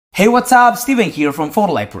Hey, what's up? Steven here from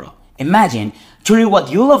Photolite Pro. Imagine turning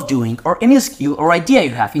what you love doing or any skill or idea you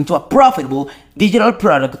have into a profitable digital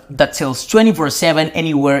product that sells 24/7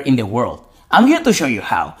 anywhere in the world. I'm here to show you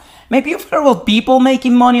how. Maybe you've heard of people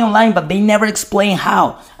making money online, but they never explain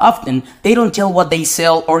how. Often, they don't tell what they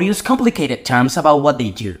sell or use complicated terms about what they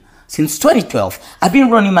do. Since 2012, I've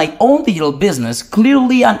been running my own digital business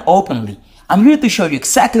clearly and openly. I'm here to show you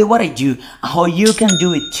exactly what I do and how you can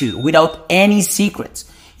do it too, without any secrets.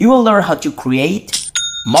 You will learn how to create,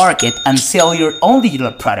 market, and sell your own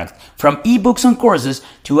digital product, from ebooks and courses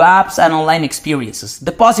to apps and online experiences.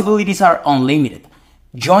 The possibilities are unlimited.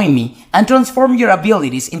 Join me and transform your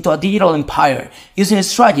abilities into a digital empire using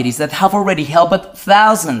strategies that have already helped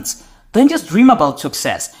thousands. Don't just dream about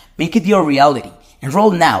success, make it your reality. Enroll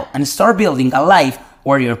now and start building a life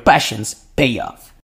where your passions pay off.